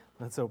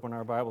Let's open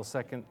our Bible,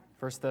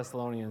 1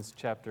 Thessalonians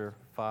chapter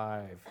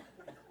 5.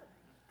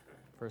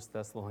 1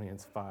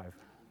 Thessalonians 5.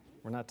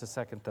 We're not to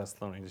 2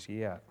 Thessalonians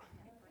yet.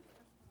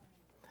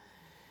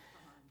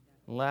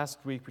 Last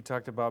week we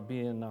talked about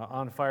being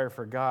on fire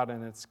for God,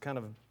 and it's kind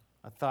of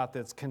a thought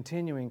that's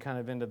continuing kind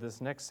of into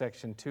this next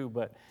section too,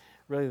 but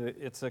really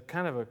it's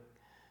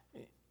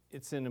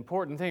it's an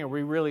important thing. Are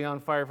we really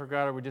on fire for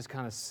God, or are we just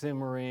kind of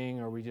simmering,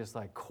 or are we just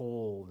like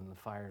cold and the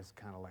fire's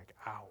kind of like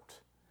out?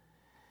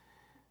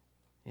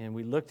 And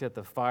we looked at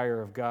the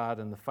fire of God,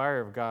 and the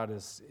fire of God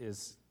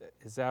is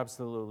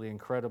absolutely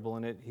incredible.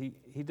 And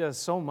He does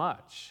so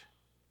much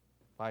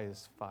by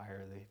His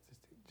fire.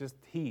 Just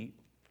heat,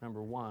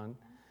 number one.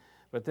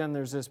 But then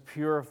there's this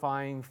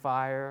purifying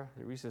fire.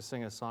 We used to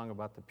sing a song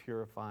about the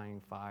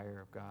purifying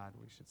fire of God.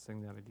 We should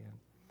sing that again.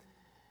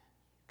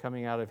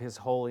 Coming out of His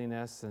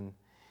holiness. And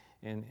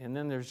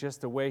then there's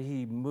just the way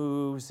He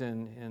moves.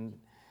 And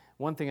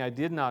one thing I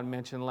did not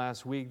mention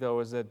last week, though,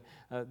 is that,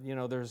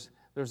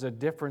 there's a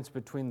difference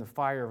between the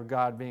fire of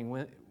God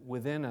being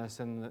within us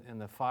and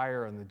the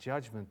fire and the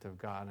judgment of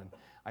God. And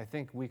I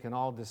think we can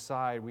all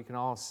decide, we can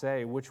all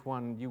say which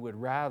one you would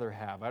rather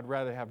have. I'd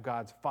rather have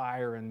God's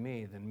fire in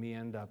me than me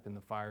end up in the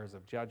fires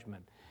of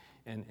judgment.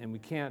 And we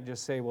can't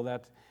just say,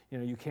 well,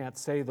 you can't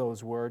say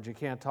those words. You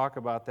can't talk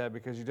about that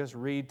because you just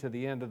read to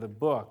the end of the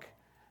book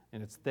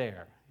and it's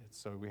there.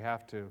 So we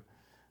have to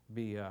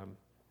be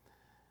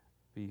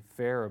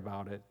fair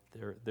about it.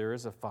 There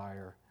is a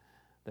fire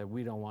that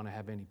we don't want to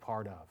have any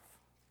part of.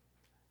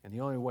 And the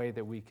only way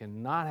that we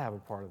can not have a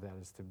part of that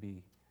is to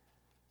be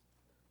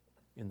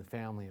in the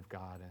family of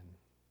God and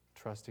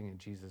trusting in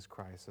Jesus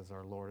Christ as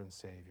our Lord and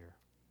Savior.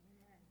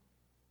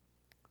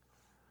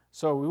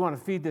 So we want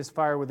to feed this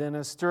fire within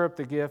us, stir up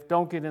the gift,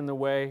 don't get in the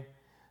way.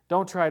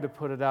 Don't try to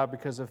put it out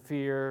because of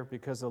fear,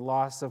 because of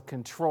loss of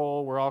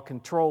control. We're all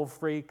control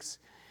freaks.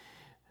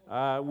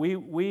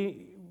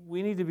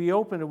 We need to be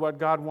open to what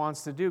God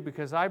wants to do,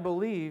 because I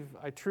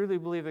truly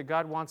believe that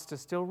God wants to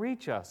still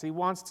reach us. He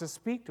wants to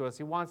speak to us.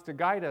 He wants to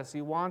guide us.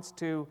 He wants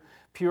to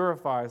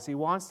purify us. He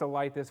wants to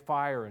light this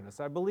fire in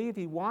us. I believe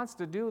He wants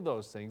to do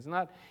those things.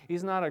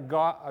 He's not a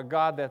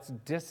God that's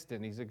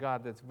distant. He's a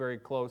God that's very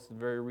close and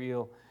very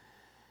real.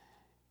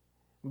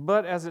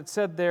 But as it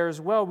said there as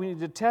well, we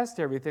need to test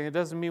everything. It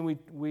doesn't mean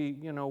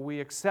we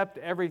accept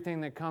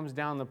everything that comes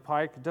down the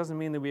pike. It doesn't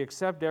mean that we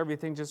accept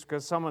everything just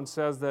because someone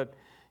says that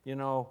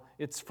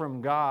it's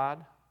from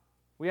God.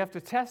 We have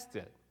to test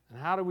it. And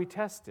how do we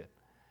test it?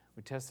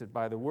 We test it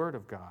by the Word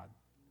of God.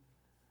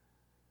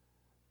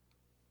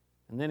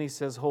 And then He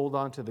says, hold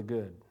on to the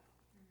good.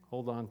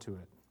 Hold on to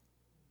it.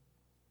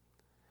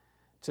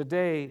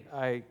 Today,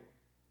 I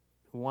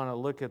want to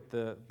look at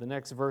the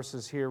next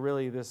verses here,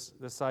 really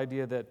this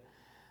idea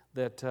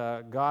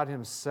that God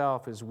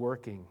Himself is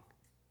working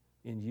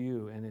in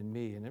you and in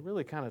me. And it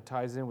really kind of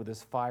ties in with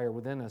this fire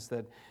within us,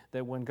 that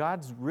when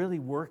God's really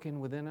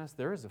working within us,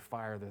 there is a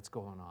fire that's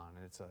going on.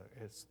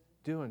 It's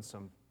doing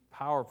some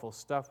powerful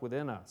stuff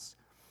within us.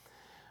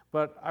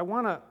 But I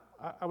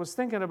was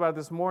thinking about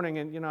this morning,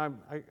 and I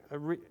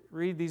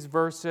read these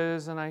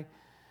verses, and I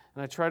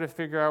try to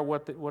figure out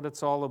what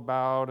it's all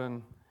about,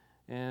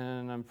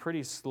 and I'm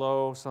pretty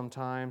slow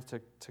sometimes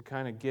to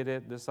kind of get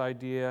it, this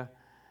idea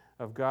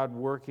of God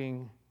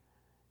working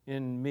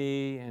in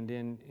me and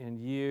in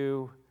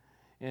you.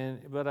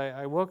 But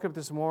I woke up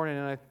this morning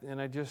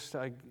and I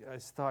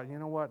thought,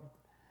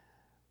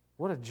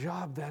 what a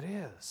job that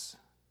is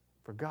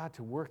for God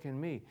to work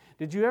in me.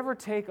 Did you ever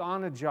take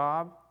on a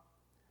job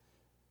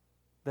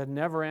that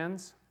never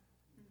ends?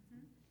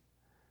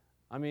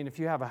 I mean, if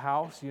you have a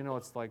house,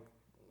 it's like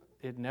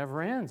it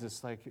never ends.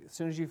 It's like as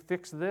soon as you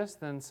fix this,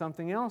 then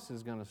something else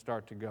is going to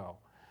start to go.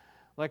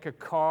 Like a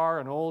car,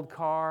 an old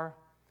car.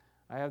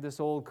 I have this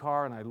old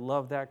car, and I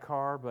love that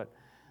car, but,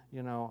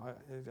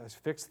 I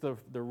fixed the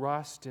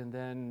rust, and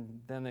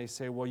then they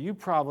say, well, you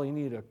probably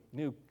need a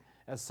new,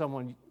 as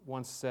someone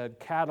once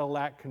said,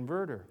 Cadillac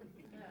converter.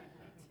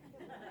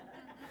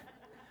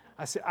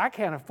 I said, I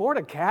can't afford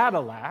a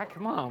Cadillac.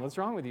 Come on, what's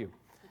wrong with you?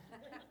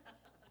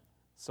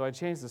 So I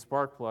changed the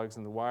spark plugs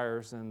and the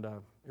wires, and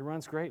it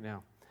runs great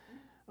now.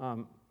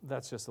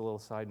 That's just a little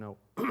side note.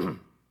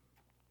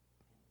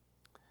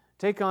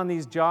 Take on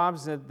these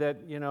jobs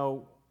that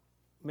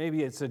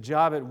maybe it's a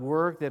job at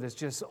work that is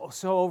just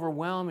so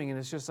overwhelming, and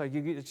it's just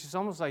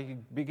almost like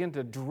you begin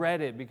to dread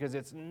it because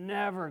you're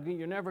never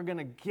going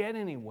to get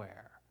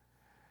anywhere.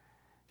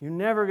 You're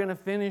never going to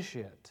finish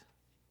it.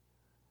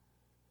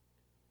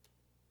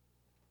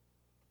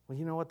 Well,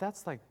 you know what?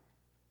 That's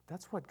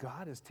what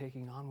God is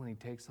taking on when He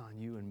takes on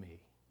you and me.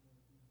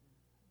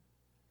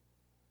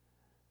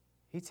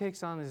 He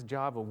takes on this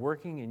job of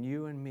working in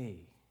you and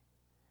me.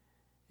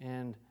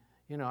 And,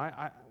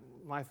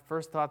 my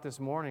first thought this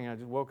morning, I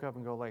just woke up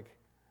and go like,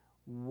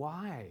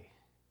 why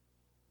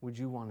would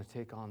you want to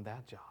take on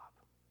that job?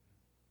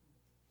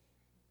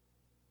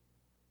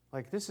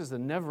 Like, this is a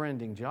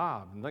never-ending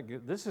job.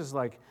 This is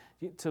like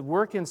to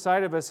work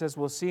inside of us, as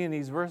we'll see in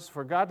these verses,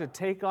 for God to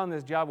take on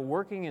this job of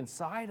working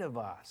inside of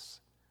us.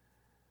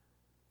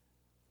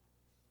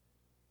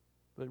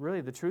 But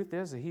really, the truth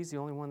is that he's the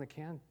only one that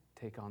can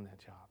take on that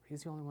job.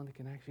 He's the only one that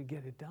can actually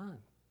get it done.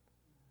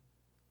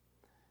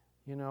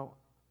 You know,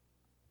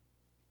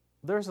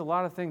 there's a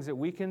lot of things that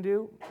we can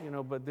do, you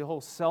know, but the whole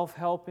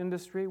self-help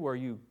industry where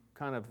you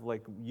kind of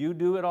like, you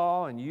do it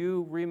all and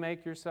you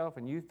remake yourself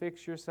and you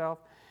fix yourself.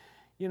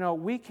 You know,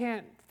 we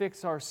can't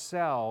fix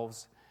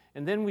ourselves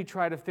and then we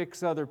try to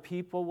fix other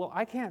people. Well,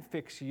 I can't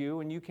fix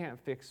you and you can't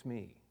fix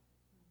me.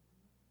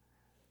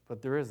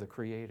 But there is a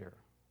Creator.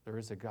 There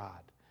is a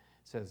God.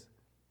 It says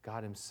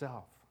God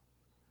Himself.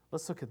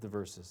 Let's look at the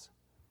verses.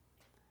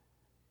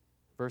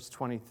 Verse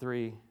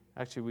 23.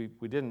 Actually,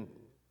 we didn't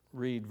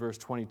read verse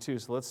 22,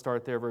 so let's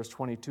start there. Verse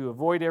 22.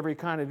 Avoid every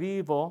kind of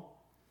evil.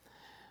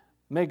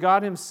 May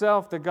God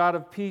Himself, the God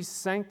of peace,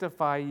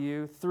 sanctify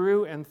you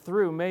through and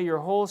through. May your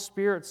whole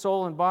spirit,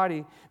 soul, and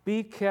body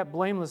be kept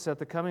blameless at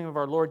the coming of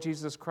our Lord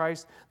Jesus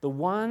Christ. The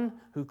one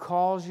who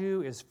calls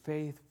you is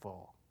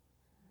faithful,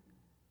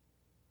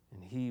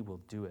 and He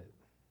will do it.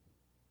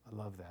 I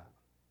love that.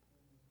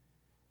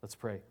 Let's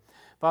pray.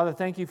 Father,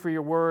 thank you for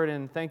your word,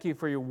 and thank you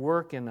for your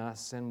work in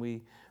us, and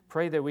we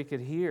pray that we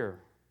could hear,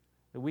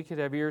 that we could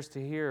have ears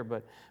to hear,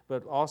 but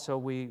also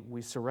we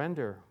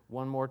surrender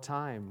one more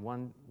time,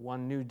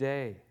 one new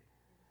day,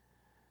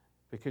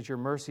 because your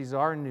mercies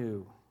are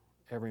new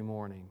every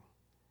morning,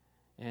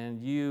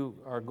 and you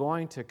are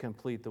going to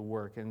complete the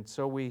work. And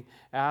so we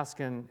ask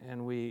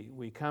and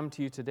we come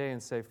to you today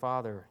and say,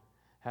 Father,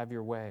 have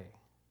your way.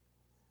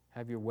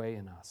 Have your way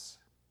in us.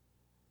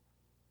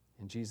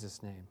 In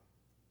Jesus' name.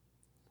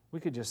 We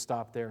could just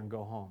stop there and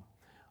go home.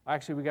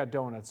 Actually, we got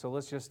donuts, so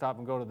let's just stop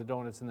and go to the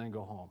donuts and then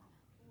go home.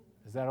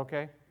 Is that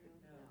okay?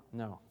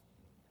 No.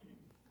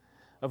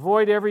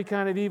 Avoid every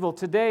kind of evil.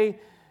 Today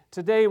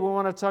we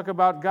want to talk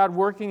about God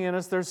working in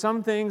us. There's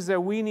some things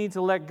that we need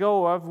to let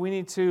go of. We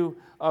need to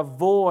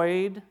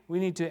avoid. We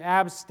need to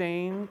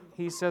abstain,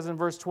 he says in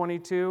verse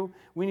 22.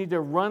 We need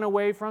to run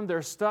away from.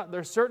 There's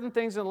certain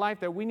things in life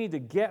that we need to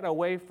get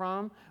away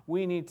from.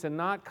 We need to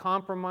not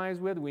compromise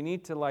with. We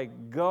need to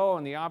go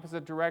in the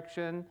opposite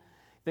direction.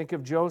 Think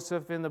of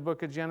Joseph in the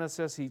book of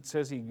Genesis. He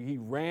says he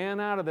ran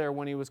out of there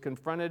when he was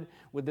confronted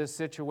with this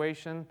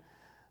situation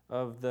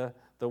of the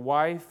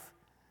wife,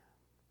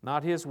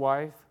 not his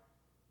wife.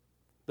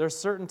 There's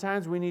certain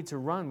times we need to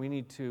run. We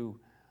need to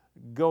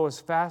go as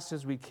fast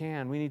as we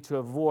can. We need to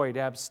avoid,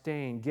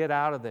 abstain, get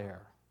out of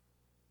there.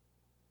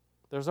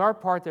 There's our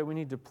part that we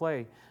need to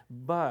play.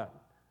 But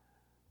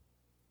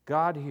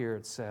God here,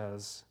 it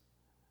says,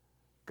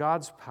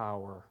 God's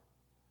power,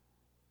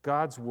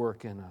 God's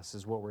work in us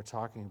is what we're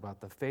talking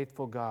about. The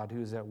faithful God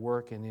who's at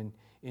work in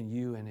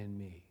you and in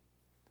me.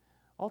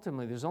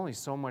 Ultimately, there's only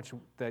so much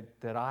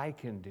that I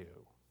can do.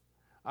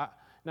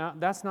 Now,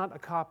 that's not a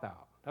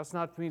cop-out. That's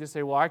not for me to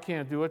say, well, I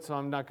can't do it, so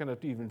I'm not going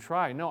to even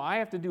try. No, I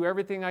have to do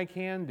everything I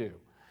can do.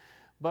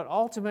 But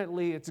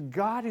ultimately, it's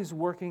God who's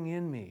working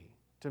in me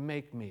to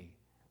make me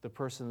the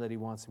person that He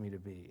wants me to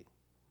be.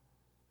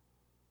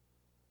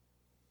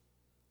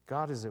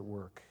 God is at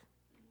work.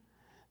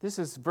 This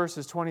is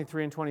verses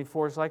 23 and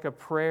 24. It's like a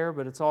prayer,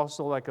 but it's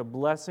also like a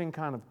blessing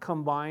kind of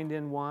combined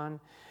in one.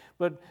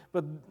 But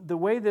the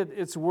way that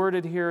it's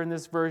worded here in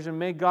this version,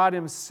 may God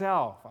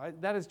Himself,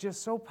 that is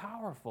just so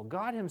powerful.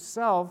 God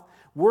Himself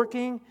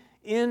working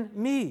in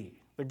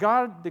me. The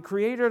God, the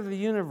Creator of the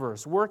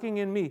universe, working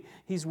in me.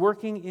 He's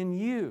working in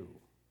you.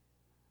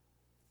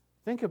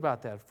 Think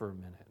about that for a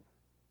minute.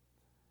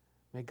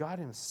 May God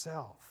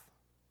Himself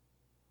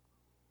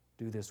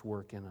do this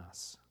work in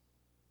us.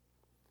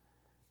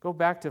 Go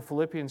back to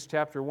Philippians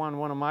chapter 1,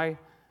 one of my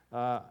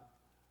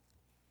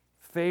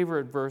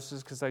favorite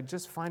verses, because I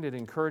just find it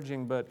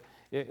encouraging, but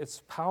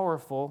it's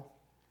powerful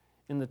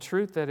in the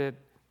truth that it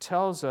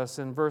tells us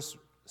in verse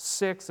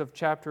 6 of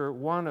chapter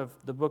 1 of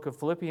the book of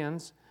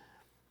Philippians.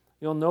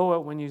 You'll know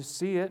it when you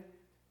see it.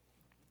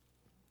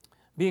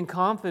 Being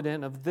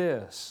confident of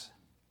this,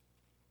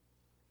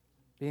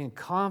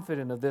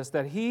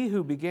 that He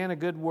who began a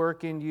good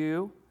work in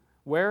you,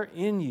 where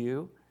in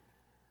you,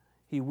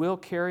 He will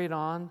carry it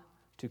on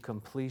to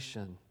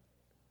completion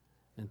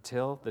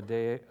until the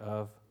day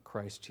of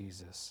Christ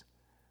Jesus.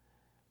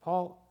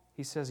 Paul,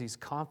 he says he's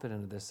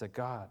confident of this, that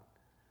God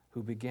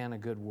who began a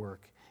good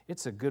work,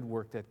 it's a good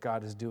work that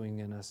God is doing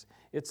in us.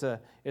 It's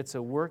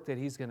a work that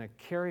He's going to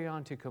carry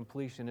on to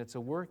completion. It's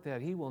a work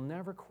that He will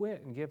never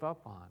quit and give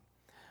up on.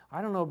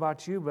 I don't know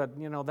about you, but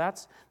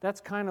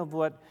that's kind of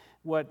what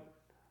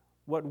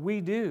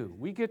we do.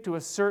 We get to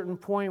a certain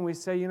point and we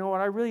say, you know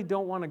what, I really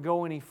don't want to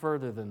go any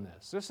further than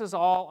this. This is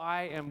all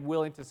I am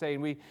willing to say.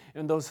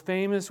 And those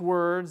famous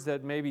words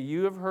that maybe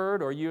you have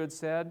heard or you had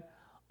said,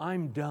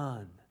 I'm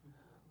done.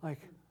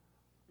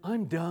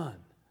 I'm done.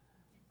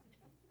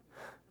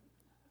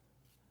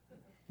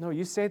 No,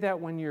 you say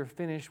that when you're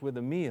finished with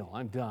a meal.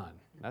 I'm done.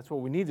 That's what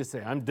we need to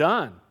say. I'm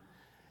done.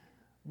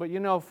 But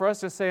for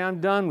us to say,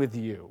 I'm done with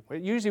you,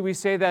 usually we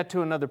say that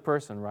to another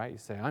person, right? You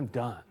say, I'm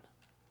done.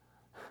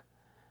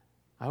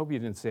 I hope you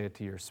didn't say it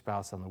to your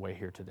spouse on the way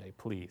here today,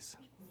 please.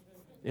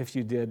 If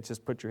you did,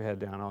 just put your head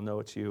down. I'll know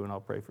it's you and I'll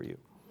pray for you.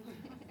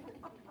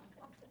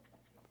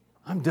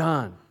 I'm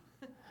done.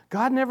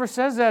 God never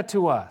says that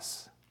to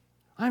us.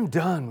 I'm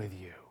done with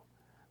you.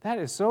 That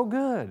is so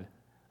good.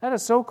 That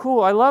is so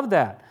cool. I love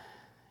that.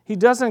 He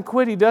doesn't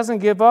quit. He doesn't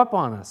give up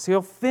on us.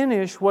 He'll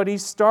finish what He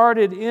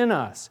started in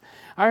us.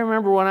 I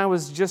remember when I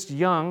was just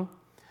young,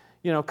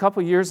 a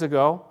couple years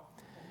ago,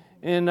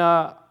 and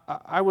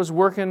I was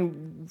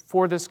working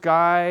for this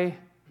guy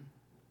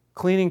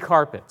cleaning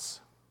carpets,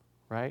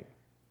 right?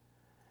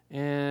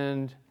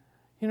 And,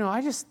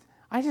 I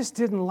just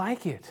didn't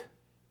like it.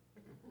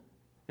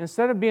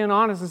 Instead of being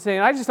honest and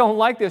saying, I just don't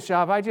like this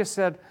job, I just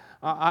said,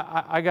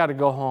 I got to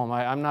go home.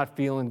 I'm not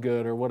feeling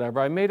good or whatever.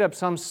 I made up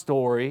some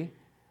story,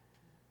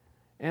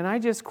 and I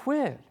just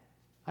quit.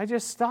 I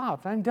just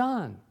stopped. I'm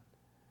done.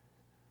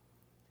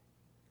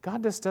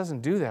 God just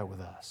doesn't do that with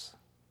us.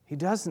 He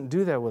doesn't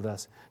do that with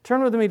us.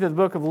 Turn with me to the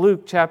book of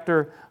Luke,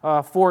 chapter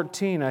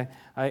 14.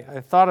 I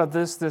thought of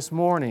this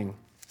morning.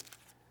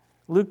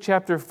 Luke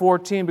chapter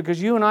 14,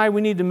 because you and I, we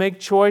need to make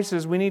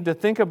choices. We need to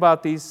think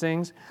about these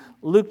things.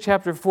 Luke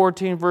chapter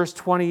 14, verse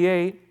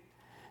 28.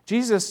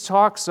 Jesus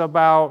talks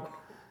about,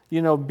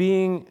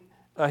 being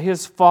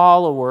His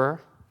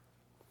follower,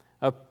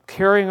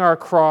 carrying our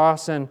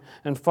cross and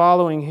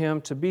following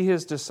Him, to be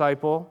His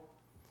disciple.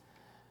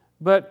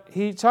 But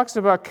He talks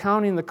about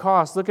counting the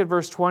cost. Look at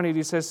verse 20.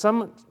 He says,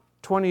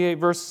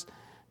 verse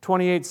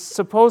 28,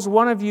 suppose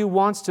one of you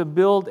wants to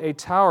build a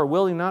tower.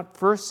 Will he not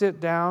first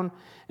sit down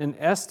and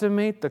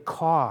estimate the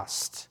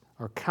cost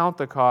or count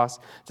the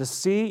cost to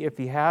see if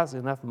he has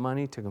enough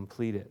money to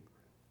complete it?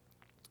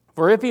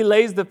 For if he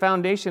lays the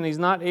foundation, he's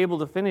not able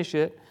to finish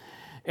it.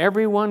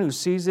 Everyone who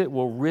sees it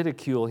will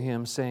ridicule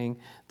him, saying,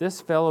 this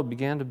fellow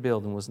began to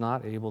build and was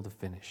not able to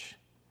finish.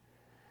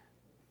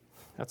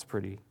 That's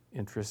pretty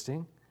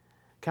interesting.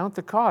 Count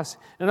the cost.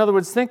 In other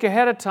words, think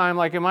ahead of time,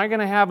 like, am I going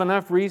to have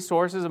enough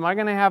resources? Am I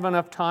going to have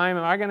enough time?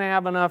 Am I going to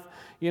have enough,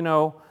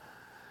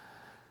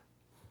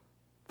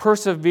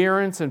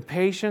 perseverance and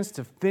patience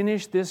to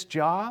finish this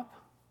job?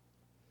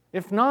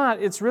 If not,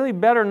 it's really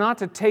better not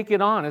to take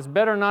it on. It's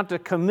better not to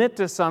commit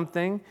to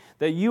something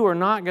that you are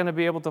not going to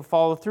be able to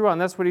follow through on.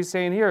 That's what he's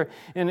saying here.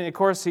 And of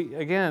course,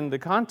 again, the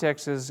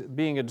context is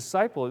being a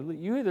disciple.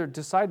 You either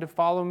decide to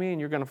follow me and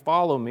you're going to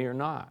follow me or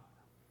not.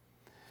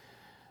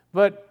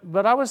 But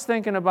I was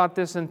thinking about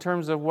this in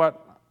terms of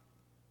what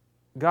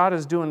God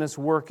is doing this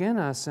work in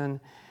us.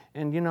 And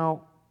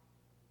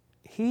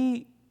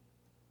He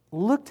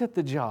looked at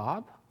the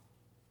job.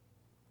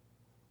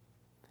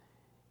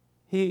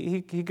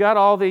 He got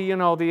all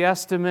the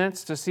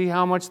estimates to see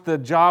how much the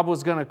job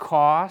was going to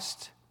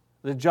cost,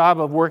 the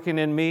job of working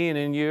in me and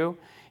in you.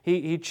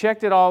 He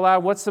checked it all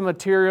out. What's the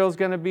materials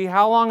going to be?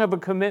 How long of a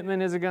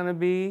commitment is it going to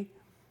be?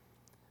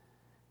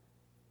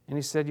 And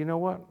He said, you know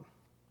what?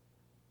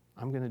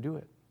 I'm going to do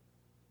it.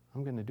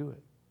 I'm going to do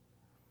it.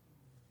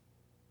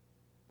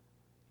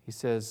 He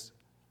says,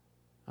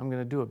 I'm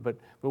going to do it. But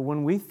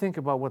when we think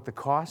about what the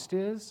cost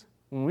is,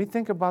 when we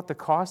think about the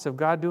cost of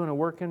God doing a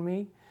work in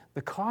me,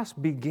 the cost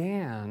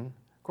began,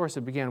 of course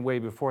it began way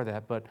before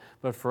that, but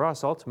for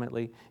us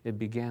ultimately it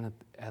began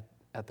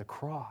at the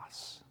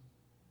cross.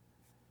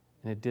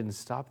 And it didn't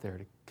stop there.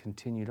 It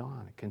continued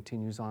on. It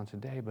continues on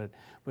today. But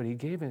He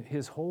gave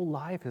His whole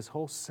life, His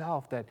whole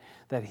self, that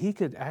He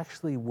could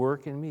actually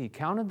work in me. He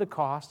counted the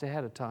cost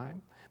ahead of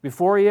time.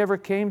 Before He ever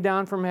came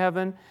down from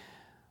heaven,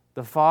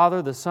 the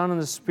Father, the Son, and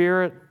the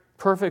Spirit,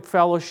 perfect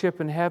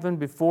fellowship in heaven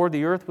before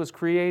the earth was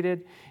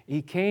created,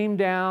 He came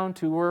down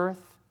to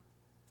earth.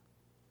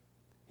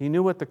 He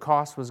knew what the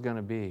cost was going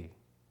to be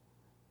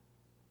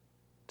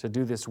to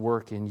do this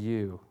work in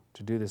you,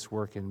 to do this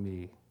work in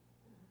me,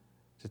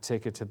 to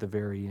take it to the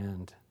very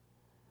end.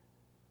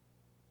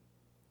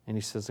 And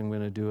He says, I'm going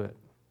to do it.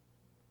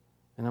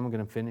 And I'm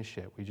going to finish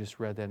it. We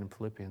just read that in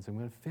Philippians. I'm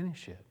going to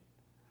finish it.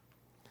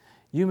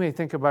 You may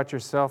think about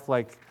yourself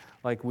like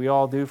we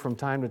all do from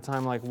time to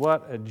time, like,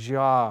 what a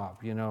job,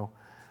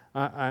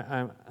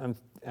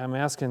 I'm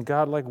asking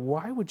God, like,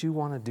 why would you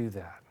want to do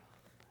that?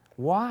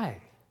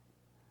 Why?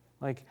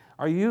 Like,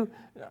 are you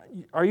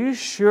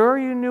sure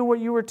you knew what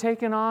you were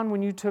taking on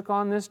when you took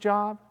on this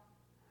job?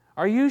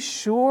 Are you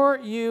sure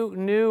you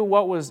knew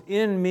what was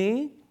in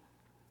me?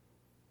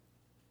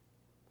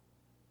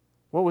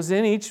 What was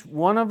in each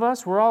one of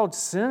us? We're all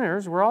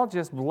sinners. We're all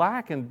just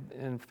black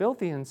and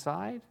filthy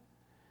inside.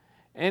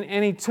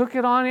 And He took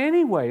it on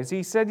anyways.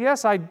 He said,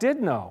 yes, I did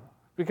know,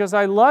 because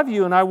I love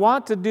you and I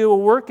want to do a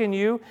work in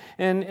you,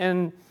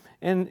 and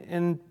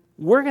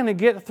we're going to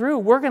get through.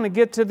 We're going to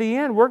get to the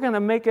end. We're going to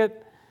make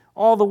it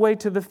all the way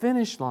to the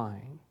finish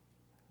line,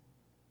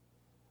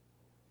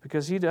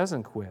 because He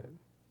doesn't quit.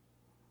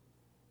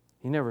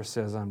 He never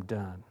says, I'm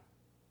done.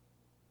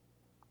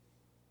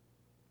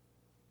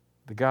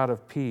 The God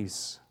of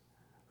peace,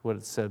 what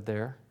it said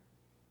there,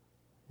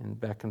 and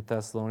back in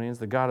Thessalonians,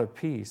 the God of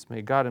peace,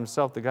 may God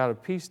Himself, the God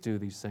of peace, do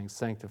these things,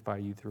 sanctify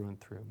you through and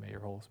through. May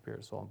your whole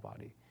spirit, soul, and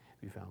body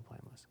be found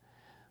blameless.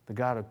 The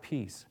God of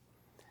peace.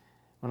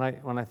 When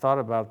I thought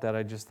about that,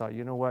 I just thought,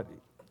 you know what?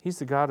 He's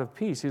the God of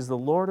peace. He's the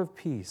Lord of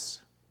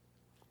peace.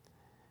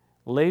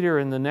 Later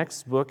in the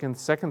next book, in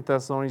 2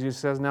 Thessalonians, he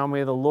says, now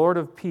may the Lord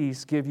of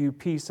peace give you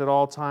peace at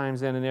all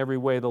times and in every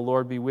way. The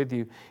Lord be with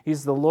you.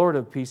 He's the Lord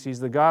of peace. He's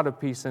the God of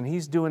peace, and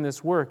He's doing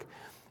this work.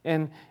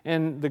 And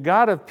the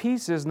God of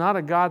peace is not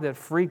a God that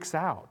freaks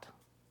out.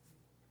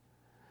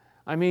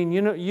 I mean,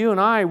 you and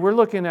I, we're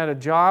looking at a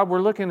job,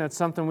 we're looking at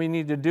something we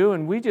need to do,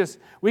 and we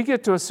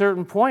get to a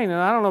certain point, and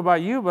I don't know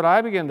about you, but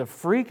I begin to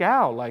freak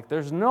out. Like,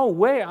 there's no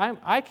way,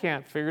 I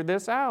can't figure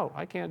this out.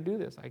 I can't do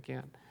this.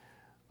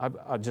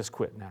 I'll just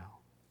quit now.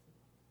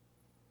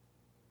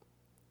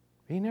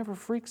 He never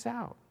freaks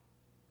out.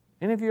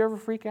 Any of you ever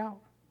freak out?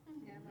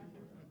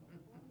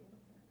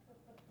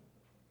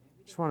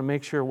 Just want to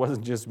make sure it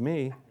wasn't just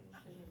me.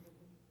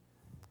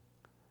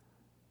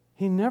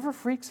 He never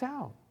freaks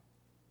out.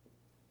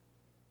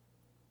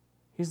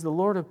 He's the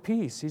Lord of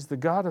peace. He's the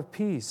God of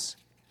peace.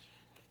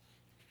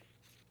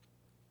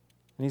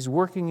 And He's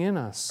working in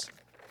us.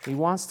 He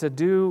wants to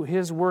do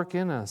His work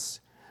in us.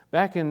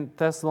 Back in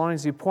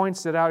Thessalonians, he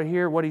points it out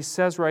here, what he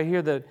says right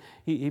here, that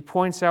he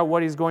points out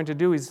what He's going to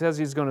do. He says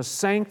He's going to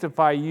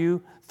sanctify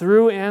you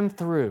through and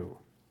through.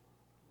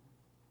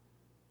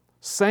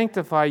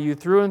 Sanctify you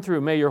through and through.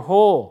 May your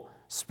whole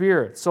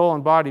spirit, soul,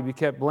 and body be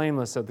kept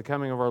blameless at the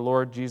coming of our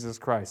Lord Jesus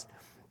Christ.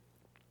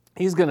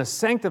 He's going to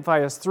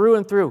sanctify us through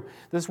and through.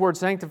 This word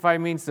sanctify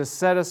means to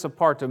set us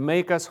apart, to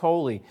make us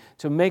holy,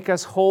 to make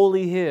us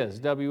wholly His,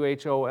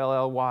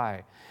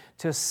 W-H-O-L-L-Y,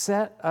 to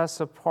set us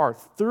apart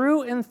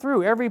through and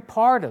through, every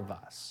part of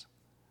us.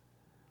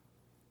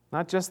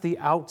 Not just the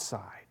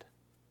outside,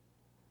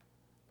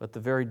 but the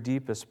very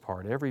deepest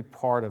part, every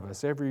part of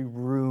us, every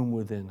room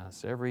within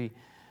us, every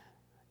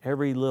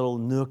little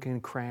nook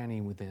and cranny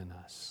within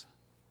us.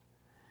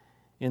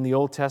 In the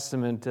Old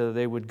Testament,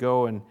 they would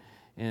go and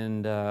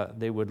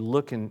they would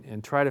look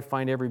and try to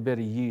find every bit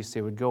of yeast.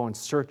 They would go and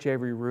search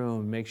every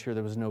room, make sure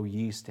there was no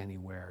yeast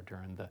anywhere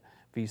during the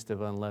Feast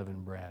of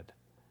Unleavened Bread,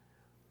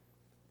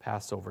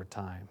 Passover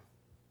time.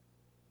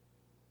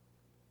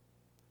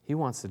 He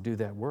wants to do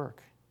that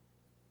work.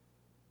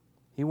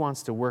 He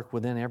wants to work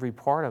within every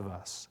part of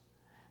us.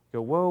 You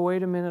go, whoa,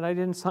 wait a minute, I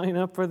didn't sign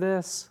up for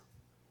this.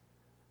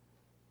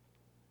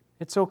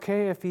 It's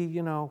okay if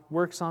He,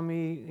 works on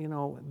me,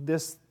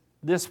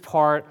 this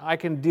part, I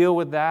can deal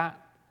with that.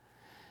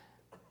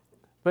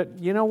 But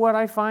you know what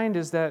I find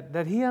is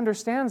that He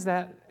understands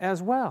that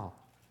as well.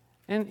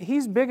 And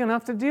He's big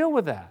enough to deal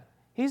with that.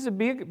 He's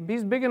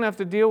big enough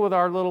to deal with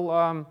our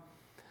little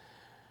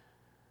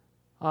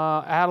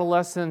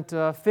adolescent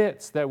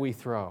fits that we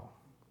throw.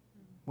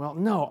 Well,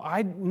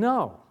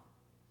 no,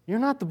 you're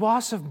not the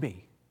boss of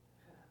me.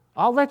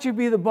 I'll let you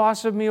be the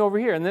boss of me over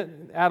here. And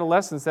then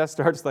adolescence, that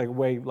starts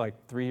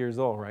like 3 years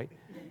old, right?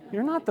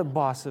 You're not the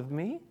boss of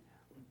me.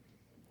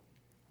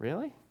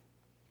 Really?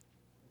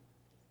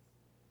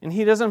 And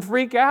He doesn't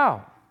freak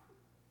out.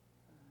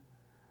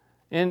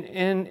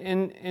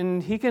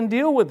 And He can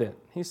deal with it.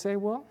 He say,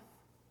 well,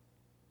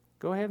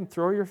 go ahead and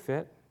throw your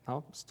fit.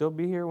 I'll still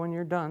be here when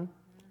you're done.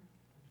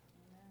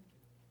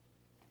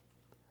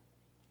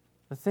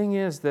 The thing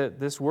is that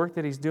this work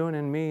that He's doing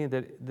in me,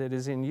 that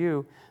is in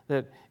you,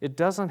 that it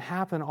doesn't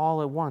happen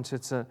all at once.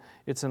 It's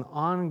an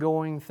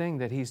ongoing thing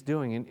that He's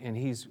doing, and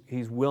He's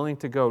willing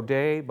to go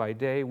day by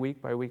day, week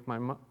by week,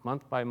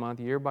 month by month,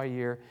 year by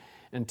year,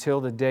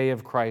 until the day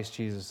of Christ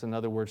Jesus. In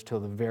other words, till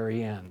the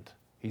very end.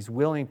 He's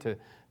willing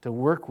to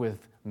work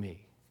with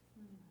me.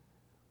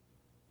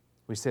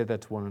 We say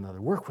that to one another.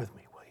 Work with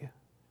me, will you?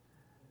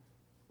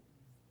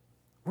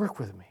 Work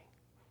with me.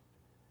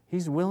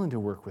 He's willing to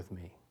work with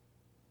me.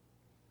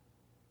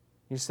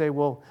 You say,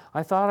 well,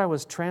 I thought I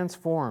was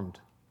transformed.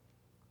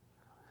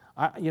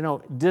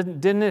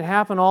 Didn't it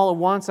happen all at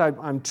once?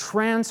 I'm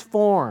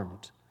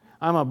transformed.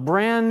 I'm a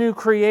brand new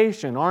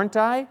creation, aren't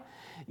I?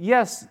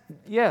 Yes,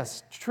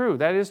 true.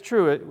 That is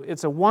true.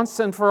 It's a once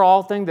and for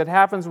all thing that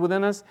happens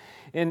within us.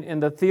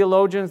 And the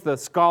theologians, the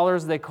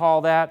scholars, they call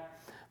that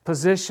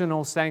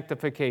positional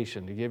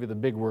sanctification, to give you the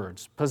big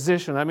words.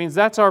 Position. That means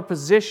that's our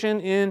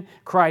position in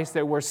Christ,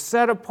 that we're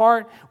set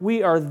apart.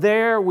 We are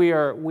there.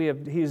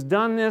 He's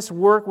done this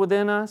work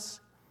within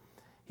us.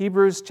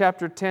 Hebrews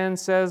chapter 10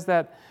 says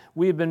that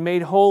we have been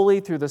made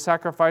holy through the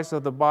sacrifice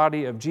of the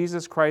body of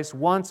Jesus Christ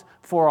once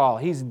for all.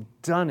 He's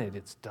done it.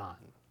 It's done.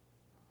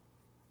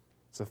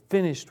 It's a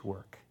finished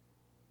work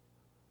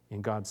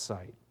in God's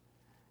sight,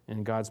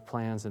 in God's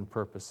plans and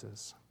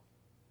purposes.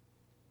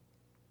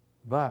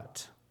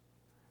 But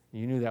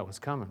you knew that was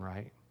coming,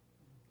 right?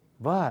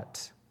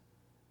 But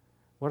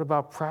what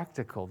about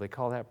practical? They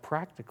call that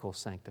practical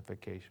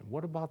sanctification.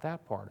 What about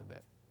that part of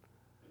it?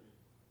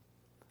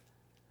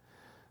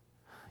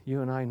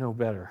 You and I know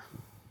better.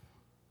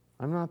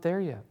 I'm not there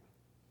yet.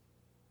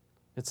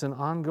 It's an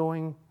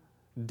ongoing,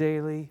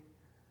 daily,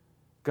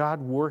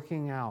 God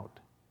working out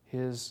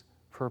His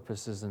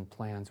purposes and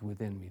plans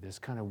within me. This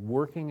kind of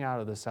working out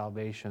of the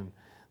salvation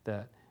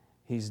that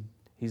He's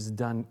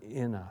done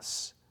in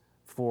us,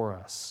 for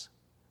us.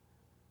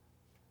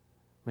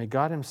 May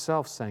God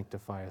Himself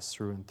sanctify us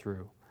through and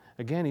through.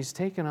 Again, He's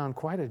taken on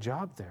quite a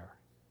job there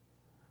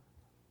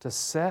to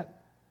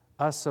set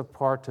us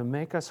apart, to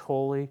make us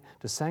holy,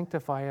 to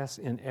sanctify us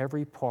in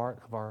every part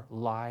of our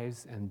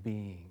lives and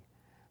being.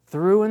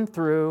 Through and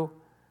through,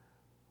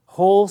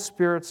 whole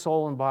spirit,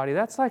 soul, and body.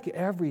 That's like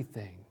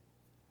everything.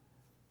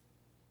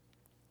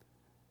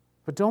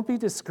 But don't be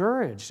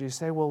discouraged. You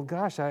say, well,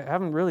 gosh, I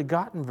haven't really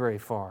gotten very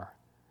far.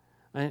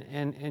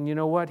 And you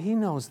know what? He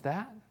knows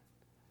that.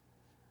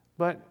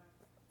 But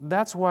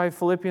that's why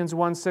Philippians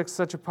 1:6 is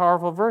such a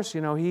powerful verse.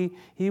 You know, he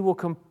will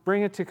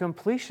bring it to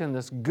completion,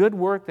 this good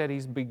work that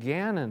He's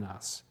began in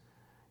us.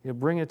 He'll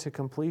bring it to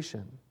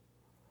completion.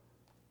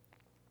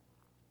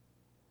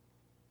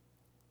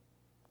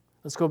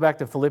 Let's go back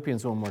to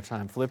Philippians one more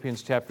time.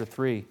 Philippians chapter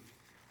 3.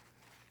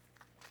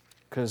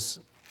 Because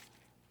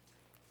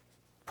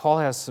Paul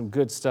has some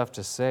good stuff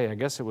to say. I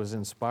guess it was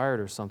inspired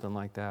or something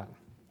like that.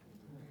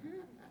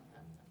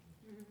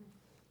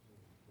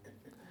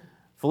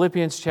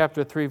 Philippians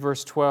chapter 3,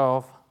 verse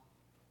 12.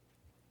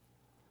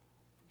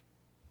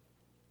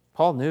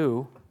 Paul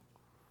knew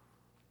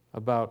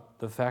about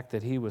the fact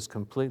that he was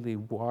completely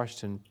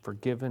washed and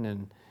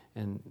forgiven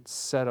and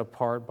set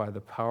apart by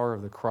the power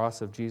of the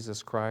cross of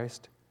Jesus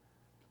Christ.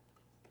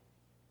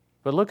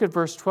 But look at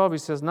verse 12. He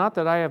says, not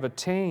that I have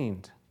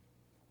obtained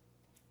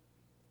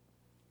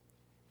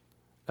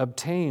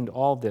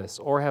all this,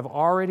 or have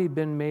already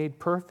been made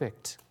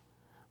perfect,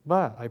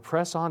 but I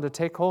press on to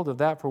take hold of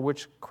that for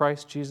which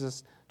Christ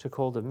Jesus took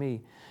hold of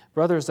me.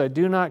 Brothers, I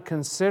do not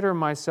consider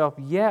myself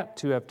yet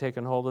to have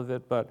taken hold of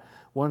it, but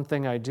one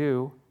thing I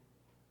do,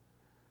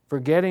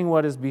 forgetting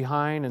what is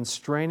behind and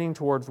straining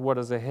towards what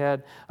is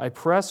ahead, I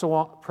press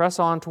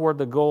on toward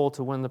the goal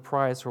to win the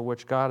prize for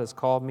which God has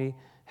called me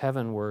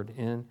heavenward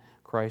in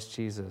Christ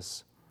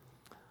Jesus.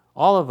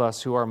 All of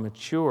us who are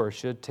mature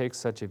should take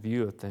such a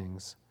view of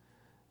things.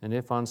 And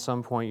if on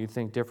some point you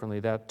think differently,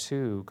 that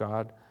too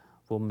God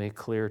will make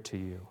clear to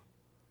you.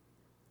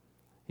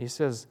 He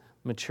says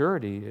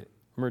maturity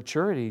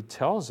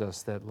tells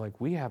us that like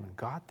we haven't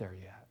got there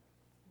yet.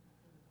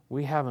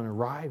 We haven't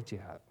arrived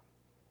yet.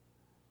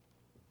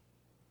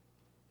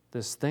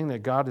 This thing that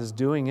God is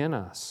doing in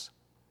us.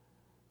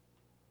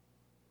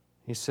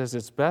 He says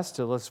it's best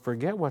to let's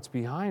forget what's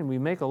behind. We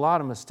make a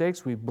lot of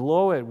mistakes. We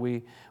blow it.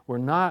 We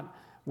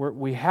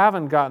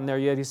haven't gotten there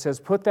yet. He says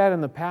put that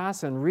in the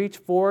past and reach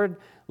forward.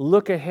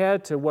 Look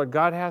ahead to what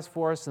God has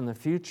for us in the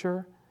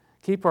future.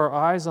 Keep our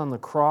eyes on the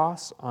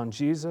cross, on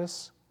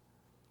Jesus.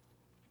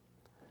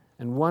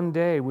 And one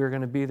day we're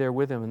going to be there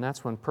with Him, and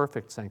that's when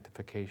perfect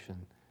sanctification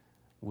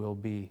will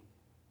be.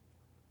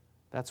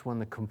 That's when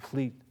the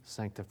complete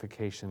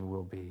sanctification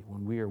will be,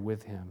 when we are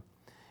with Him.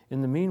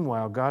 In the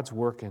meanwhile, God's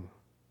working.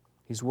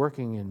 He's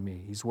working in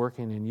me. He's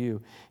working in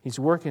you. He's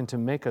working to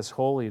make us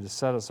holy, to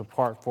set us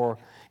apart for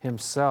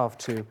Himself,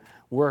 to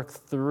work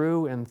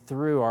through and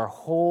through our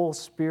whole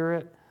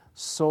spirit,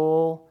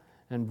 soul,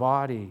 and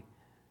body.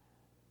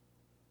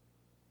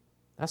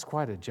 That's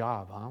quite a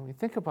job, huh? I mean,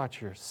 think about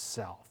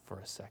yourself for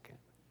a second.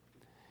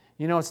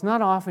 You know, it's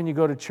not often you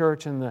go to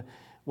church and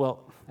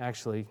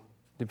actually,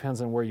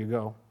 depends on where you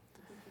go,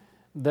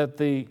 that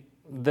the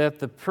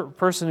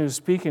person who's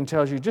speaking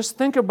tells you, just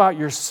think about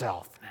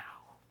yourself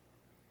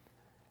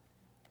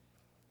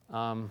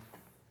now.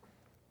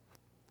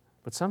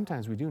 But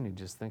sometimes we do need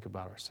to just think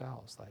about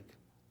ourselves, like,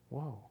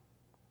 whoa.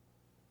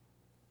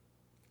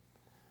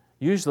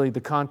 Usually the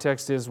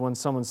context is when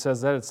someone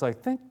says that, it's like,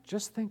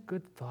 just think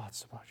good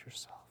thoughts about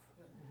yourself.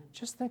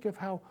 Just think of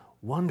how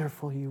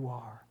wonderful you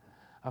are,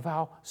 of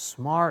how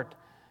smart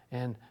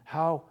and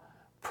how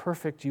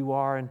perfect you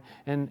are,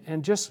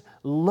 and just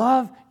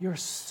love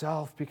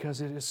yourself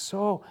because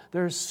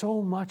there's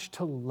so much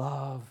to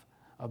love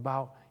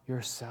about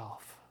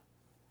yourself.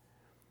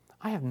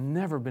 I have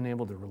never been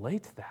able to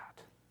relate to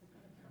that.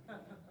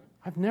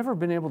 I've never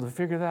been able to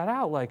figure that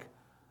out. Like,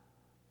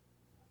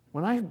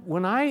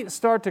 when I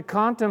start to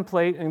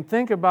contemplate and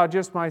think about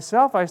just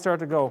myself, I start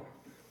to go,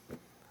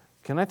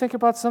 can I think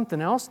about something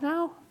else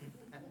now?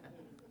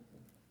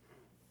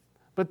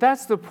 But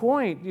that's the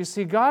point. You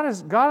see, God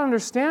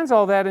understands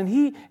all that, and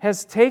He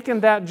has taken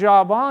that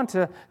job on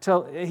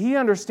till He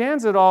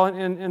understands it all.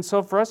 And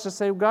so for us to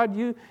say, God,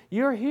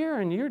 you're here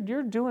and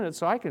you're doing it,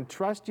 so I can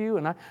trust you,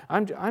 and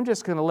I'm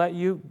just going to let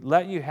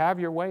you have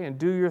your way and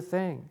do your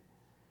thing.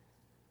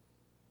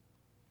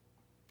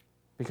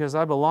 Because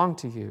I belong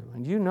to you,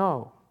 and you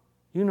know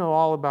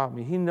all about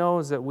me. He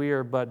knows that we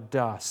are but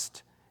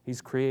dust. He's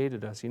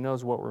created us. He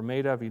knows what we're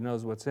made of. He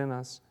knows what's in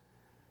us.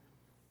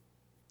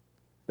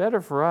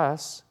 Better for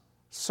us,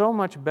 so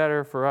much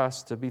better for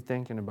us to be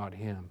thinking about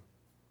Him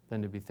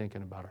than to be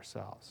thinking about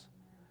ourselves.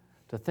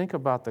 To think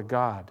about the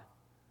God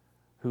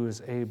who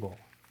is able,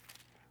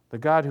 the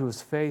God who is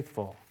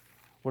faithful.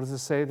 What does it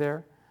say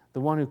there?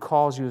 The one who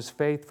calls you is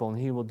faithful, and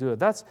He will do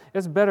it.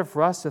 It's better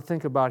for us to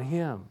think about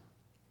Him.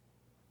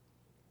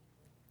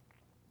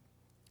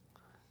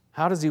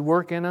 How does He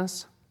work in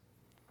us?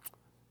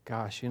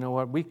 Gosh, you know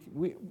what?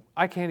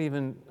 I can't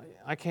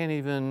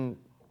even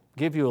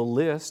give you a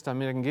list. I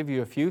mean, I can give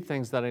you a few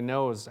things that I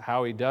know is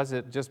how He does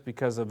it just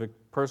because of a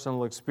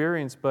personal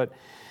experience. But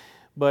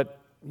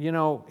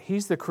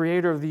He's the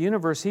creator of the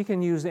universe. He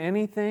can use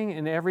anything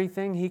and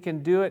everything. He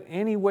can do it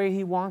any way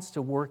He wants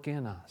to work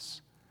in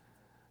us.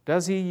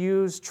 Does He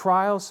use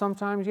trials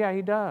sometimes? Yeah,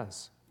 He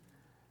does.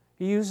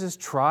 He uses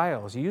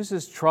trials. He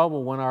uses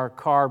trouble when our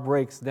car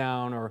breaks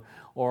down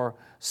or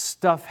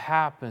stuff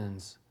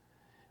happens,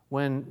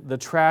 when the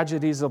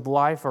tragedies of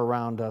life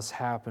around us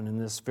happen in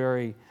this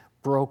very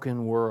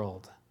broken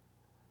world.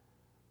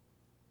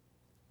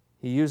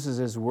 He uses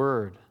His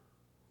Word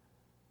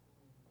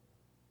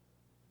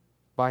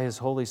by His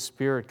Holy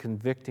Spirit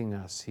convicting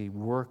us. He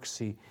works,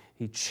 He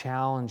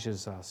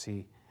challenges us.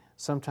 He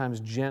sometimes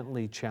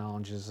gently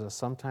challenges us,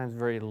 sometimes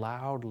very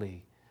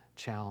loudly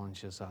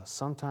challenges us,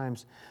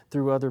 sometimes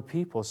through other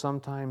people.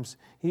 Sometimes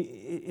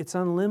it's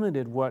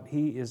unlimited what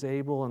He is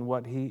able and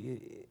what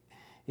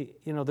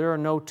there are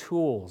no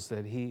tools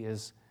that He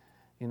is,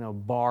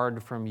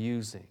 barred from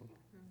using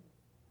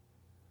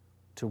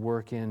to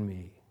work in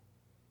me.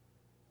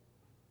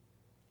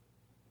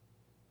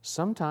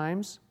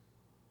 Sometimes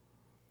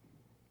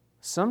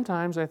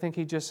I think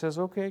He just says,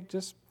 okay,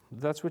 just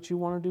that's what you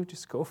want to do,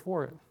 just go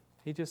for it.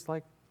 He just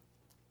and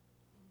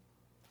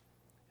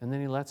then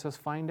He lets us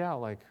find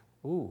out,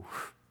 ooh,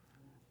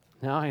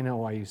 now I know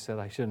why you said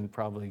I shouldn't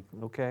probably,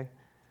 okay.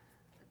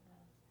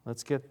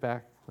 Let's get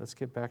back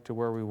to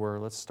where we were.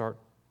 Let's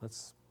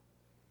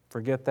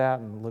forget that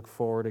and look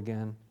forward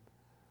again.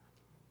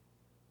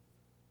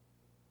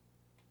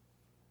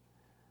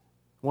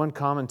 One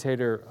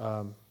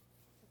commentator,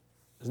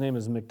 his name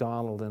is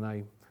MacDonald,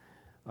 and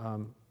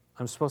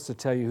I'm supposed to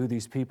tell you who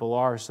these people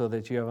are so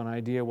that you have an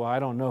idea. Well, I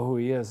don't know who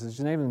he is. His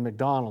name is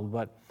MacDonald,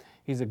 but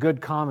he's a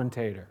good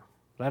commentator.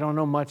 But I don't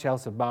know much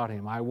else about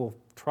him. I will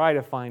try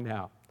to find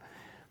out.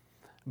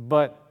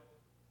 But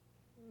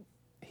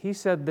he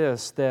said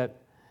this, that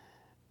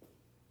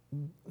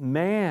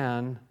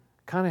man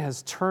kind of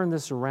has turned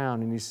this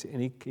around, and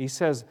he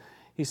says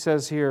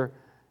here,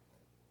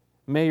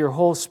 may your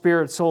whole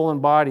spirit, soul,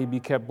 and body be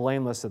kept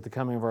blameless at the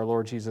coming of our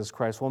Lord Jesus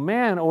Christ. Well,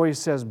 man always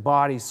says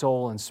body,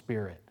 soul, and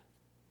spirit.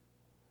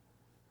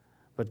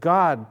 But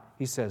God,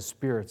 He says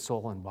spirit,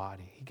 soul, and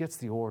body. He gets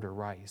the order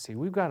right, you see.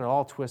 We've got it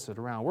all twisted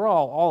around. We're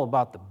all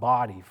about the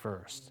body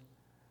first.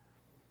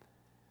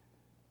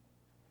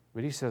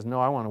 But He says,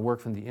 no, I want to work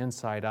from the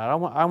inside out.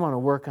 I want to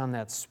work on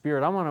that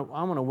spirit. I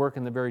want to work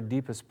in the very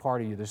deepest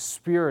part of you, the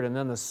spirit, and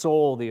then the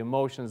soul, the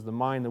emotions, the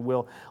mind, the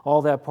will,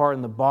 all that part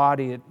in the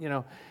body.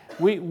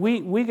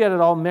 We get it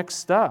all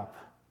mixed up.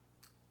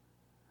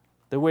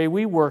 The way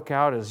we work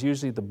out is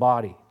usually the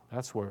body.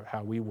 That's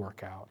how we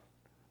work out.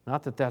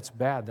 Not that that's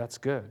bad, that's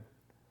good.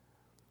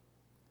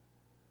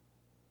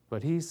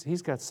 But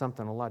he's got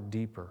something a lot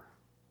deeper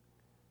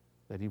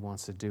that He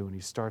wants to do, and He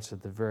starts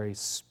at the very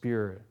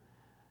spirit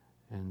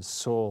and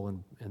soul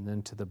and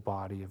then to the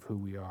body of who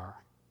we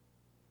are.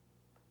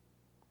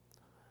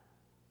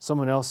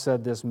 Someone else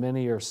said this,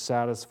 many are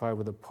satisfied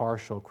with a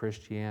partial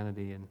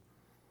Christianity, and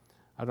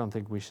I don't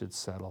think we should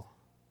settle.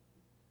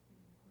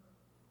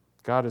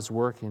 God is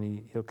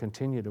working, He'll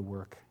continue to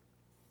work.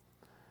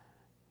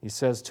 He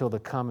says, till the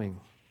coming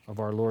of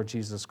our Lord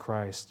Jesus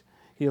Christ.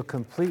 He'll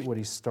complete what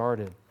He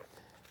started.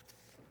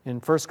 In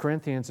 1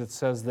 Corinthians it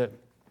says that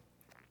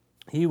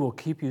He will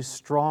keep you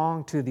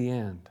strong to the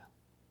end,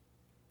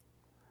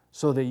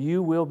 so that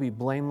you will be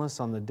blameless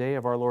on the day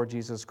of our Lord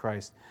Jesus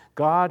Christ.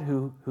 God,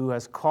 who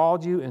has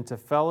called you into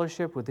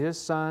fellowship with His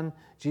Son,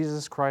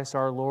 Jesus Christ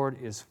our Lord,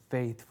 is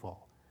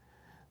faithful.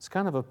 It's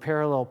kind of a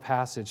parallel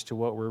passage to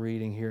what we're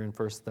reading here in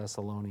 1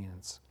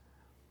 Thessalonians.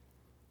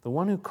 The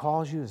one who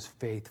calls you is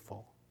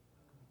faithful.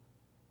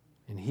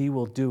 And He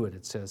will do it,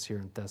 it says here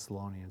in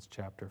Thessalonians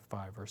chapter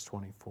 5, verse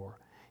 24.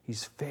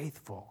 He's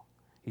faithful.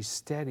 He's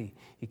steady.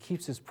 He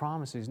keeps His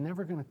promises. He's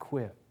never going to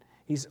quit.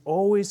 He's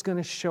always going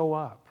to show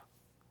up.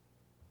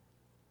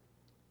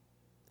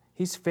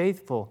 He's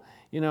faithful.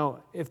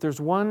 If there's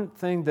one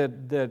thing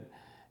that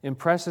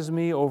impresses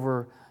me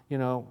over,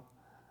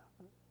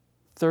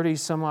 30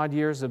 some odd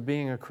years of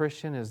being a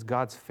Christian is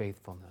God's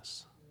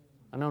faithfulness.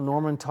 I know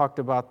Norman talked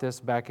about this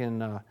back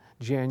in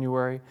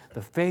January,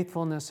 the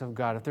faithfulness of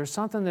God. If there's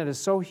something that is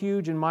so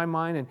huge in my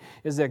mind, and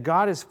is that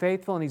God is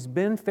faithful, and He's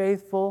been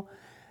faithful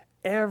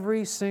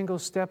every single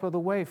step of the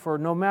way. For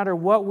no matter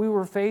what we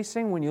were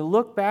facing, when you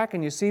look back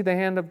and you see the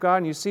hand of God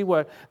and you see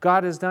what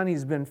God has done,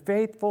 He's been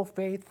faithful,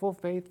 faithful,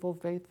 faithful,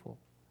 faithful.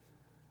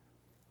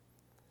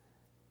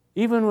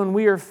 Even when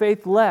we are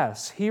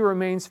faithless, He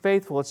remains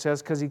faithful, it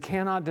says, because He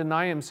cannot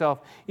deny Himself.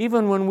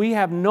 Even when we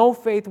have no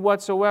faith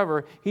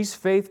whatsoever, He's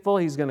faithful.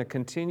 He's going to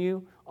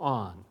continue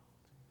on.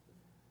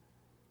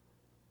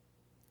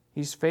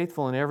 He's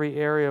faithful in every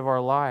area of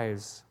our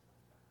lives.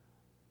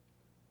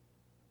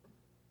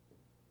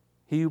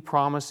 He who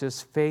promised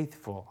is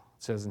faithful,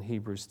 it says in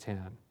Hebrews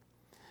 10.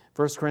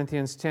 1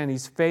 Corinthians 10,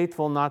 He's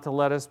faithful not to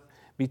let us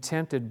be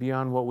tempted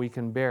beyond what we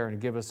can bear and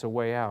give us a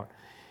way out.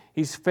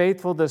 He's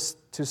faithful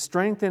to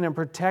strengthen and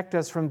protect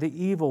us from the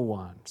evil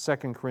one,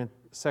 2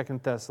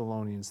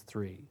 Thessalonians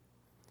 3.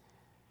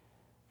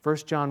 1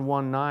 John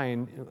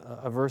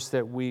 1:9, a verse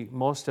that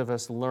most of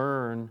us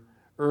learn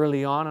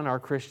early on in our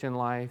Christian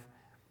life,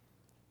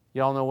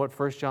 Y'all know what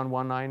 1 John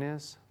 1:9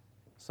 is?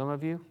 Some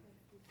of you?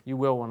 You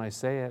will when I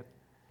say it.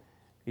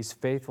 He's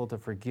faithful to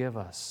forgive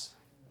us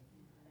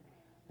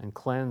and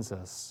cleanse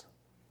us.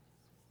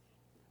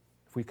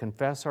 If we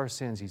confess our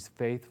sins, He's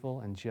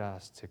faithful and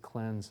just to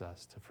cleanse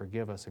us, to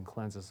forgive us and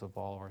cleanse us of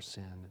all our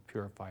sin and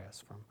purify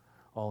us from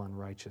all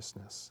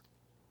unrighteousness.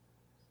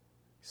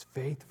 He's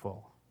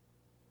faithful.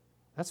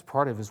 That's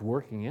part of His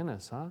working in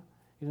us, huh?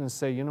 He didn't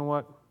say, you know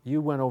what, you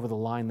went over the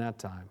line that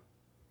time.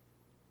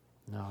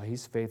 No,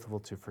 He's faithful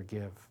to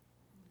forgive.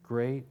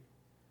 Great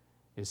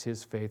is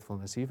His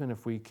faithfulness. Even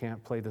if we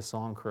can't play the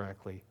song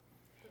correctly,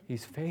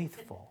 He's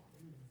faithful.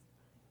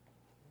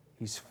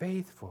 He's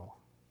faithful.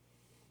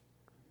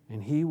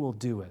 And He will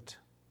do it.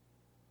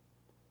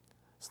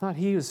 It's not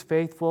He who's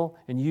faithful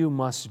and you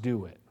must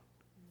do it.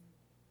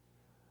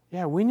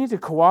 Yeah, we need to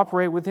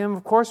cooperate with Him.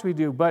 Of course we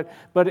do. But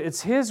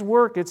it's His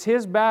work. It's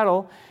His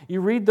battle. You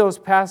read those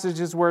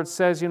passages where it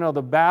says,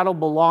 the battle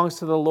belongs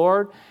to the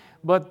Lord.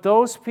 But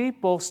those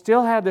people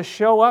still had to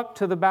show up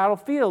to the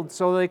battlefield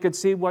so they could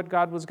see what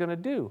God was going to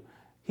do.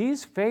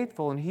 He's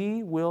faithful and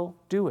He will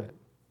do it.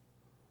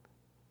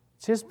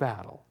 It's His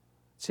battle.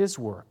 It's His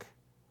work.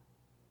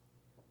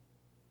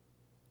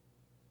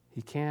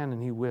 He can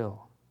and He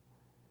will.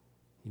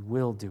 He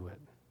will do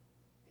it.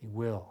 He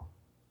will.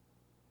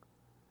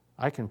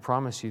 I can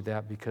promise you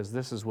that because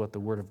this is what the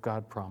Word of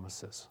God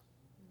promises.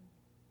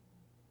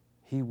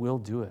 He will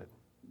do it.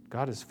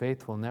 God is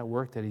faithful in that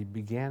work that He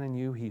began in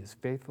you. He is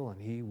faithful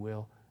and He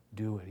will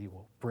do it. He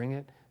will bring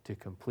it to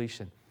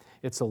completion.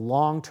 It's a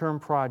long-term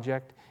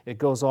project. It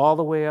goes all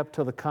the way up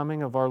to the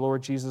coming of our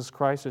Lord Jesus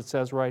Christ, it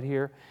says right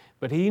here.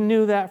 But He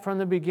knew that from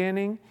the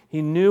beginning.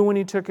 He knew when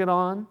He took it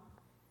on.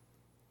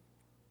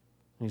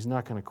 He's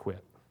not going to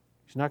quit.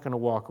 He's not going to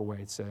walk away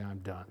and say, I'm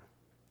done.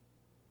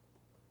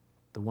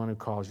 The one who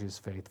calls you is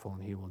faithful,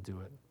 and He will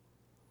do it.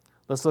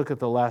 Let's look at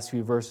the last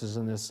few verses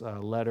in this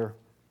letter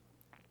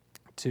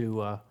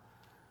to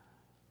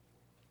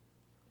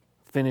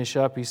finish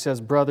up. He says,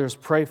 brothers,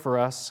 pray for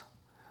us.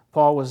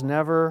 Paul was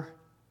never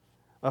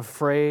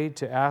afraid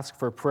to ask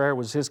for prayer. It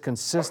was his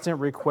consistent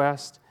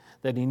request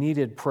that he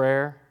needed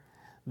prayer.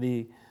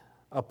 The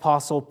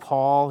Apostle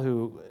Paul,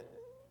 who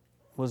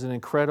was an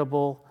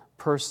incredible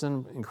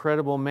person,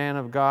 incredible man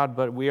of God,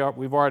 but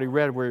we've already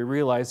read where he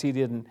realized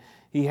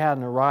he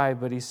hadn't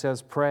arrived, but he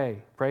says,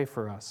 pray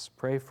for us,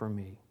 pray for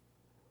me.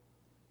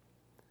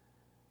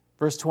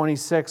 Verse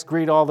 26,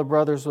 greet all the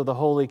brothers with a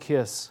holy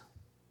kiss.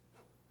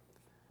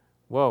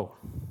 Whoa.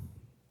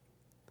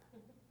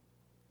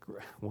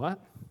 What?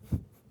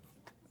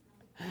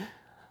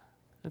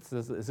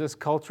 Is this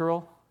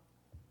cultural?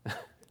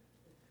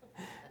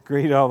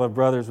 Greet all the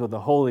brothers with a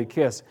holy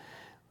kiss.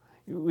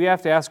 We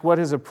have to ask what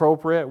is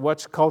appropriate,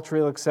 what's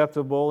culturally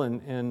acceptable,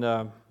 and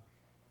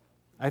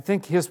I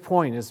think his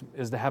point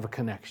is to have a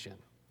connection,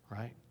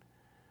 right?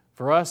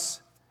 For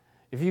us,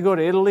 if you go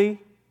to Italy,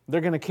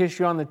 they're going to kiss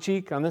you on the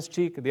cheek, on this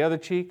cheek, the other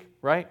cheek,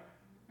 right?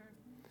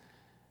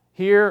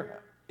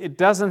 Here, it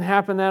doesn't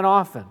happen that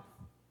often.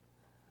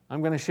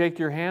 I'm going to shake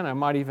your hand. I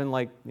might even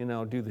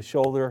do the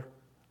shoulder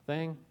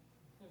thing.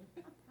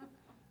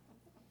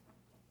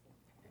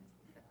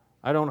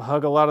 I don't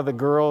hug a lot of the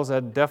girls.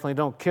 I definitely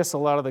don't kiss a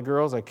lot of the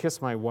girls. I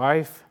kiss my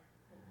wife.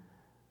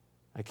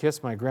 I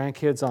kiss my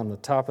grandkids on the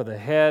top of the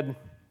head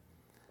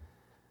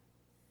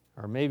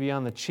or maybe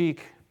on the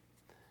cheek.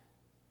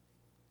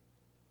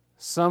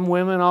 Some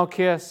women I'll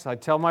kiss. I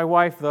tell my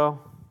wife, though,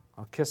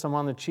 I'll kiss them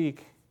on the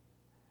cheek.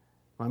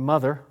 My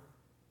mother.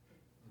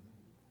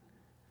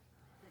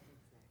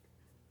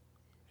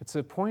 It's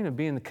a point of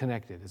being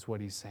connected, is what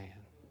he's saying.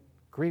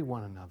 Greet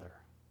one another.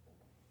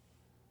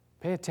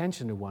 Pay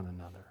attention to one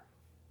another.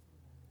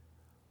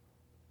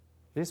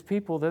 These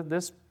people,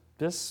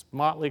 this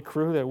motley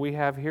crew that we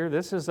have here,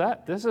 this is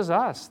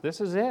us. This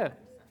is it.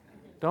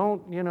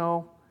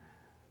 Don't,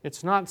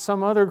 it's not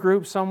some other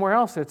group somewhere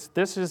else.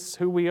 This is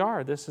who we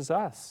are. This is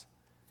us.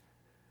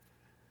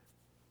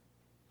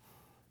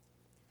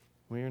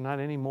 We are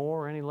not any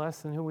more or any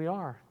less than who we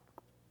are.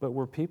 But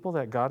we're people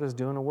that God is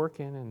doing a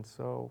work in, and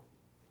so,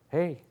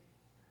 hey,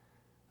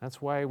 that's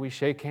why we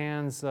shake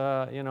hands,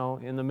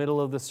 in the middle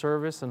of the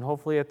service, and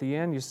hopefully at the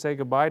end you say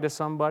goodbye to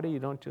somebody. You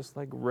don't just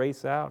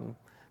race out and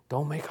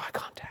don't make eye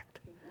contact.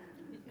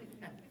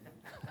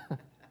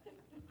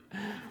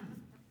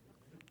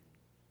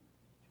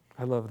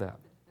 I love that.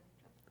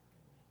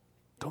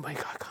 Don't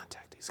make eye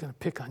contact. He's going to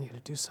pick on you to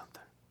do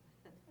something.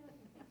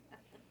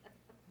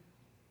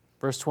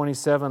 Verse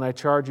 27, I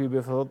charge you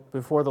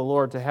before the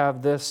Lord to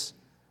have this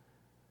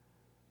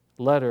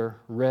letter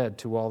read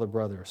to all the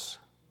brothers.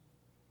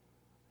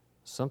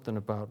 Something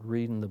about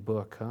reading the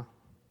book, huh?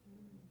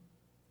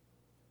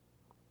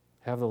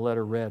 Have the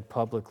letter read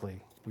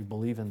publicly. We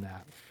believe in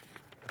that.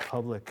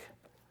 Public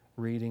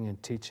reading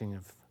and teaching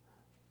of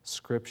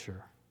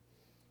Scripture.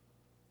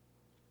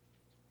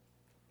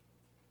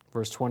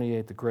 Verse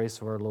 28, the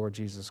grace of our Lord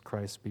Jesus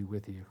Christ be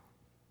with you.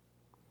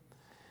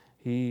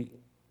 He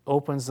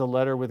opens the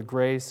letter with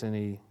grace and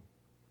he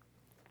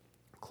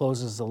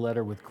closes the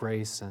letter with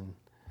grace, and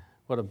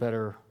what a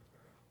better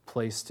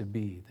place to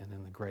be than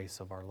in the grace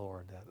of our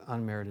Lord, that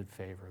unmerited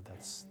favor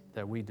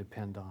that we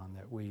depend on,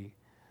 that we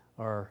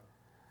are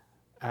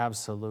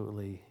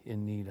absolutely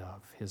in need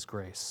of His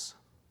grace.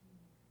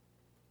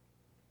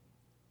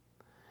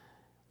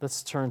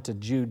 Let's turn to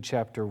Jude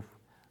chapter,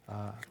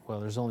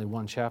 there's only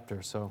one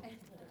chapter, so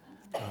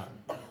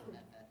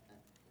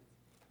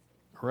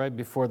right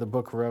before the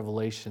book of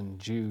Revelation,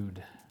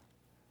 Jude.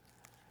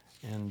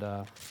 And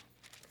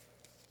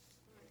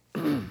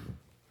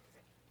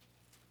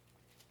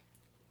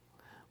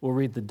we'll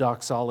read the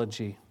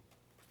doxology,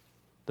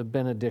 the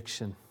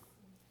benediction.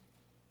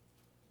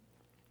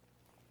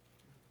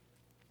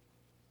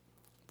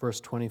 Verse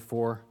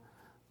 24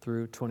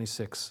 through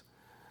 26.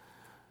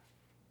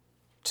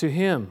 To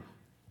Him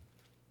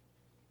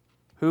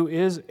who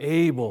is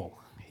able,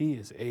 He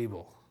is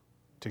able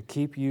to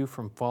keep you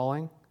from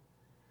falling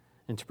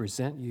and to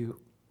present you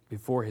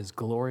before His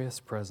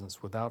glorious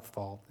presence without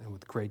fault and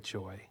with great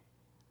joy.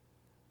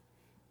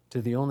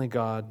 To the only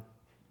God,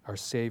 our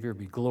Savior,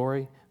 be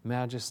glory,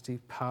 majesty,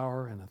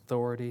 power, and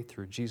authority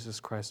through Jesus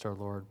Christ our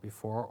Lord,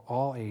 before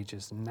all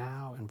ages,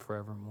 now and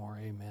forevermore.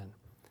 Amen.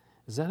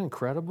 Is that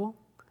incredible?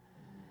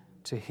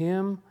 To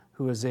Him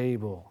who is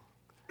able,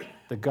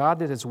 the God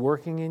that is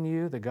working in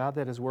you, the God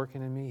that is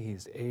working in me,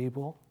 He's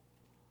able.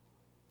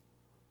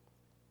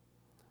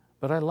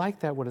 But I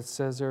like that what it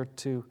says there,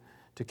 to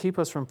keep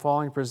us from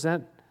falling,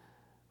 present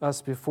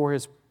us before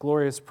His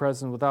glorious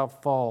presence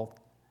without fault.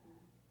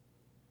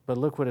 But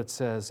look what it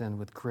says, and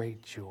with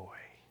great joy.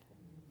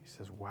 He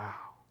says, wow,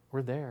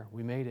 we're there.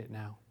 We made it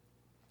now.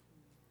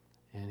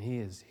 And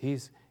he's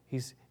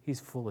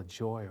full of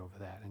joy over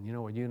that. And you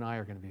know what? You and I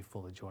are going to be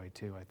full of joy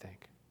too, I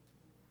think.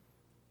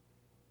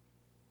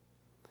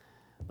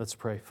 Let's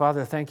pray.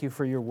 Father, thank you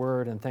for your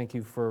word, and thank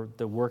you for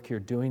the work you're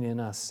doing in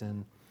us.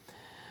 And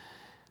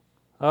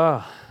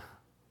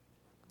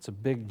it's a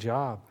big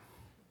job.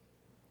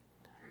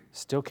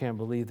 Still can't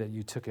believe that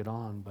you took it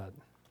on, but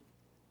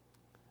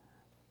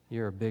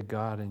you're a big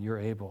God and you're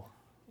able.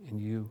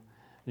 And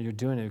you're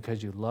doing it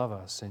because you love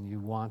us and you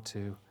want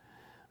to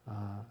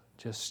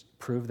just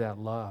prove that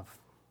love.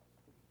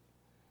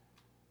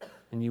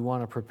 And you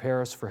want to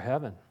prepare us for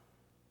heaven,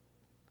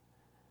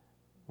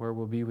 where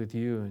we'll be with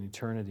you in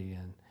eternity,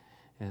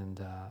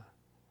 and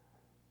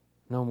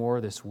no more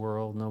of this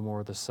world, no more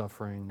of the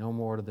suffering, no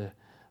more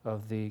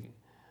of the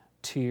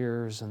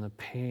tears and the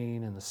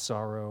pain and the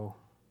sorrow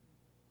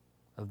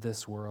of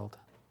this world.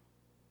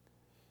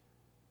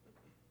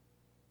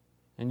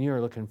 And you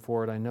are looking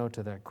forward, I know,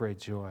 to that great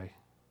joy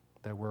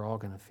that we're all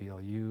going to feel,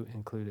 you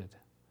included,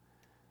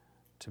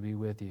 to be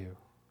with you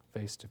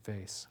face to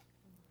face.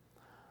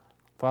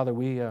 Father,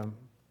 we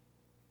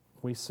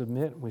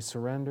submit, we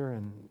surrender,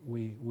 and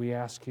we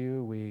ask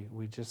you,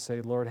 we just say,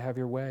 Lord, have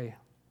your way.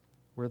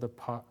 You're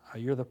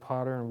the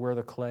potter and we're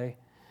the clay.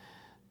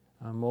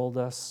 Mold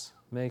us,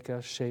 make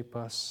us, shape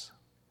us.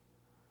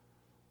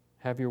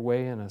 Have your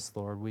way in us,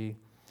 Lord. We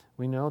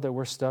know that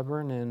we're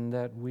stubborn and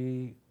that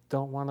we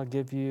don't want to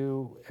give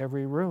you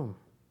every room.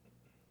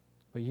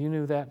 But you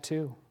knew that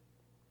too.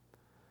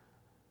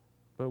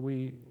 But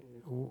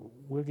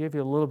we'll give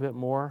you a little bit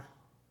more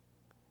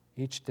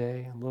each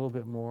day, a little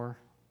bit more.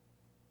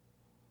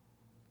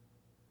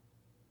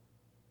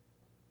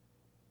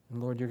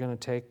 And Lord, you're going to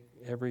take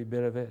every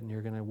bit of it and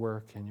you're going to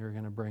work and you're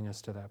going to bring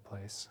us to that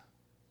place.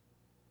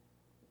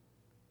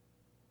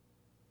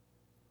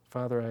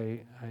 Father,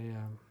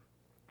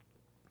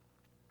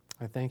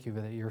 I thank you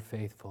that you're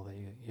faithful, that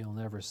you'll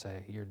never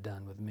say, you're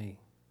done with me.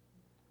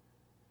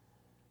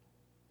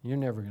 You're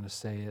never going to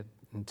say it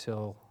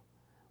until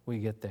we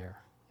get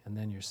there, and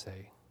then you'll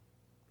say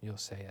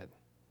it.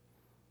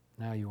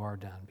 Now you are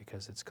done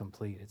because it's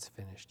complete, it's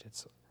finished,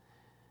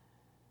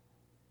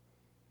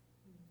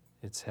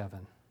 it's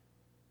heaven.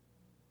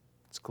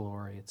 It's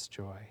glory, it's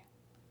joy,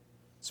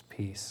 it's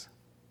peace.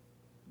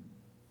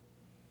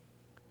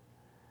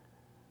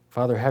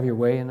 Father, have your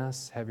way in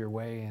us, have your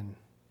way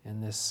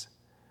in this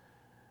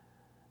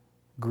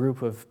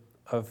group of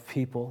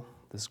people,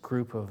 this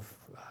group of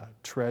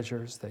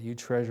treasures that you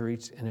treasure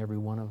each and every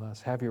one of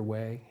us. Have your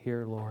way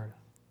here, Lord,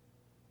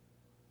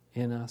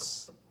 in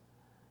us,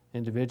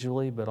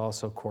 individually, but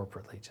also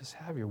corporately. Just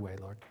have your way,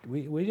 Lord.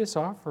 We just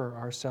offer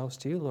ourselves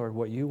to you, Lord,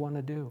 what you want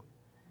to do.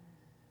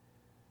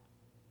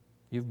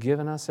 You've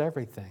given us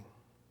everything.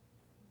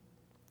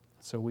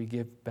 So we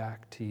give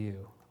back to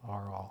you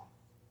our all.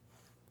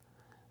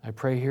 I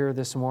pray here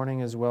this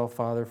morning as well,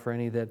 Father, for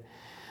any that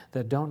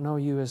don't know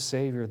you as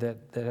Savior,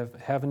 that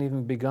haven't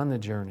even begun the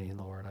journey,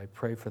 Lord. I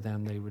pray for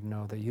them they would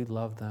know that you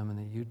love them and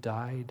that you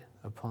died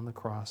upon the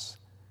cross.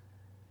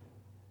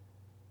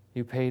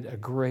 You paid a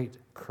great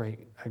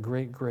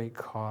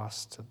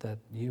cost that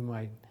you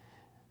might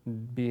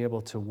be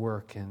able to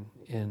work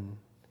in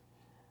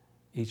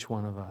each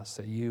one of us,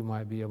 that you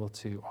might be able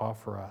to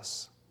offer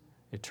us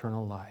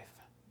eternal life.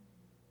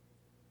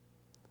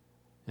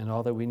 And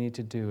all that we need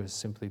to do is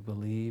simply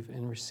believe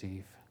and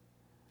receive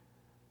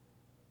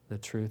the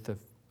truth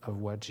of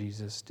what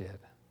Jesus did.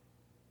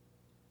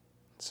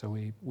 So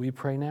we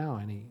pray now,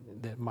 any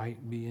that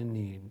might be in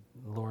need.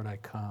 Lord, I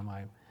come.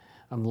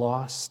 I'm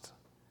lost.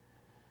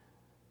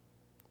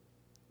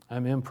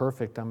 I'm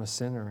imperfect. I'm a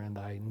sinner, and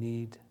I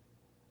need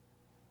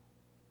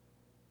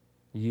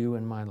you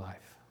in my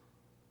life.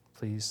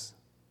 Please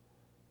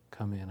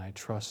come in. I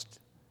trust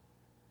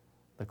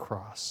the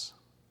cross,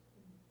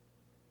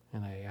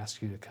 and I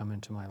ask you to come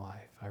into my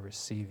life. I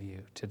receive you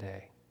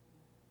today.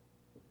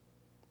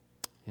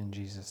 In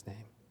Jesus' name.